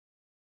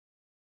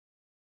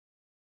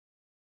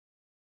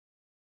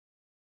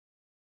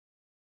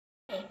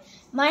Hey,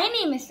 my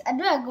name is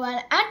Advay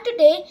Agarwal and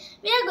today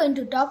we are going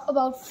to talk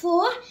about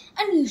 4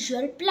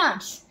 unusual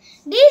plants.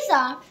 These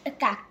are the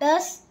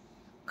cactus,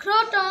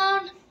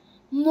 croton,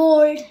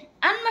 mould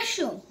and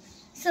mushroom.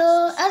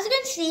 So as you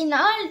can see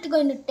now I'm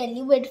going to tell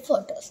you with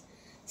photos.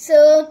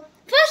 So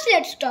first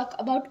let's talk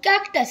about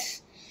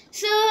cactus.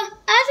 So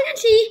as you can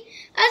see,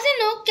 as you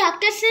know,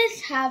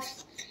 cactus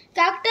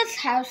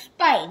have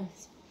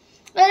spines.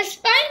 Well,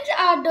 spines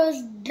are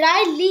those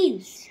dry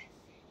leaves,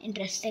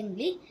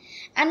 interestingly,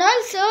 and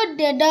also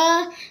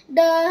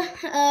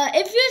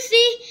if you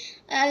see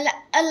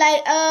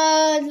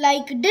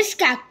like this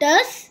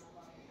cactus,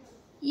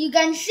 you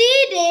can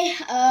see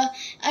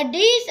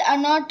these are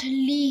not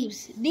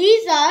leaves;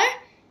 these are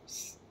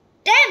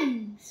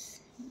stems.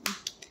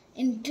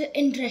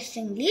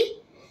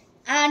 Interestingly,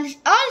 and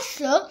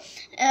also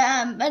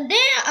and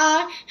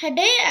how can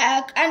they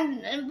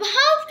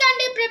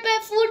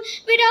prepare food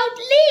without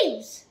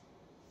leaves?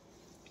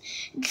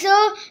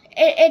 So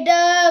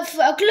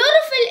the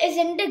chlorophyll is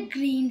in the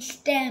green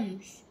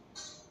stems.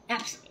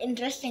 That's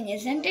interesting,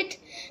 isn't it?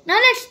 Now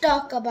let's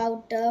talk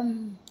about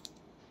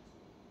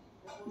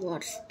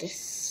what's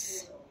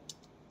this?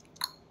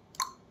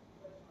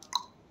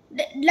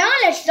 Now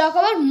let's talk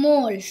about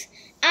molds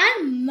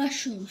and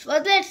mushrooms.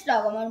 First, let's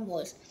talk about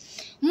molds.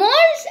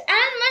 Molds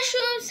and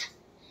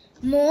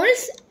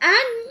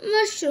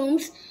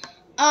mushrooms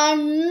are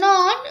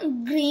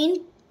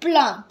non-green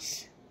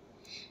plants.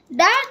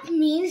 That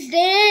means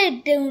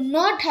they do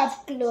not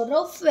have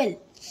chlorophyll.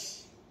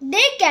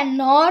 They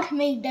cannot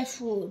make their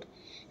food.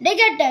 They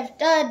get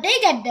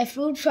their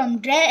food from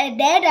dead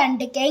and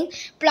decaying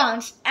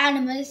plants,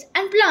 animals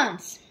and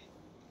plants.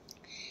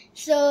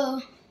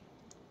 So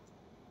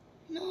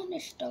now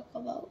let's talk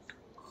about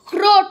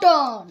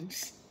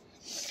crotons.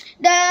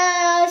 The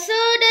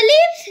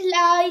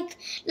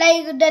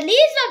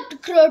leaves of the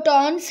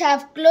crotons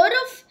have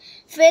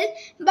chlorophyll,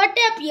 but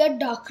they appear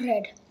dark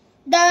red.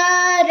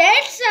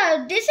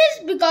 This is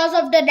because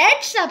of the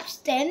red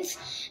substance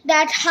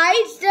that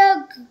hides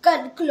the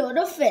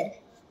chlorophyll.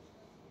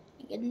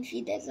 You can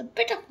see there's a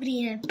bit of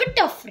green and a bit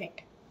of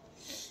red.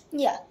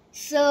 Yeah.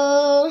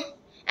 So, and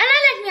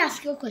now let me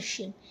ask you a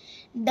question.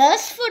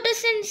 Does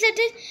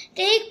photosynthesis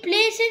take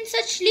place in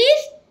such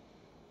leaves?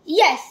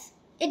 Yes,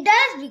 it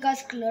does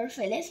because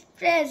chlorophyll is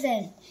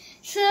present.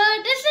 So,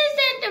 this is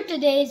the end of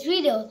today's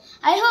video.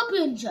 I hope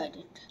you enjoyed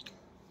it.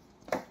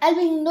 I'll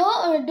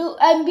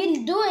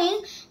be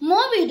doing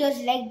more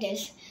videos like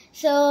this.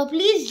 So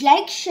please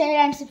like, share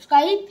and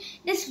subscribe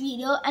this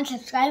video and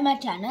subscribe my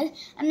channel.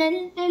 And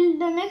until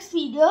the next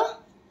video,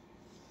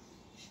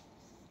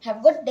 have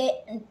a good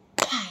day and